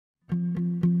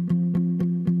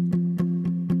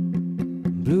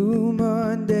Blue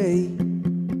Monday,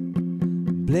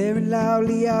 blaring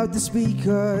loudly out the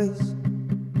speakers,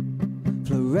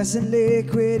 fluorescent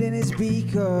liquid in his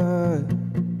beaker.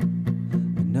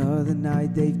 Another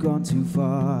night they've gone too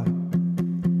far.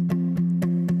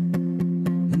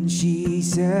 And she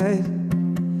said,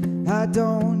 I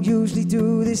don't usually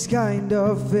do this kind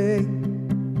of thing.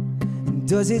 And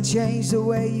does it change the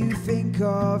way you think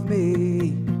of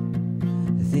me?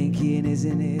 Thinking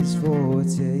isn't his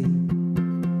forte.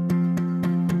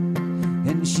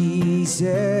 And she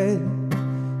said,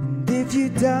 and if you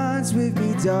dance with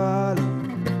me, darling,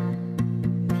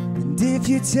 and if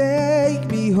you take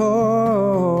me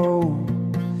home,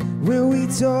 will we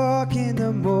talk in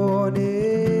the morning?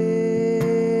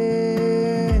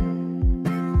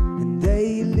 And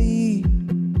they leave,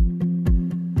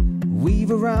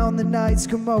 weave around the night's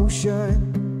commotion,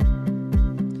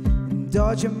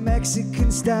 dodge a Mexican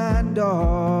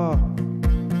standoff,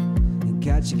 and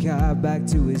catch a cab back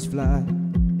to his flat.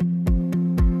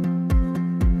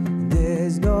 And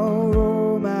there's no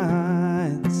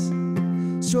romance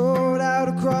sold out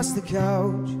across the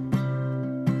couch.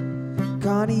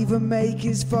 Can't even make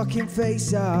his fucking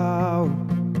face out.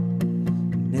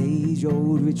 An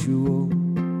age-old ritual.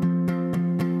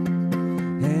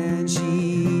 And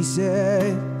she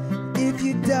said, if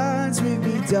you dance with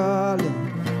me, darling,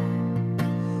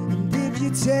 you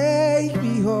take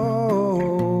me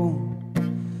home,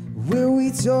 will we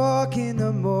talk in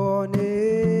the morning?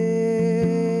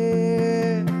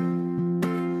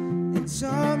 And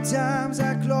sometimes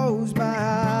I close my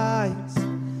eyes,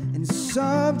 and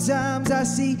sometimes I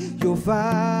see you're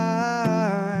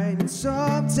fine, and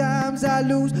sometimes I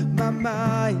lose my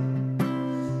mind.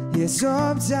 Yeah,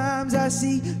 sometimes I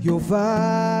see you're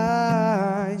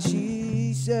fine.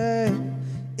 She said,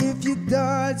 if you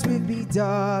dance with me,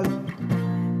 darling,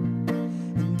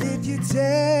 if you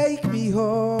take me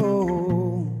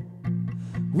home,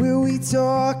 will we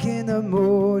talk in the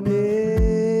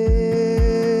morning?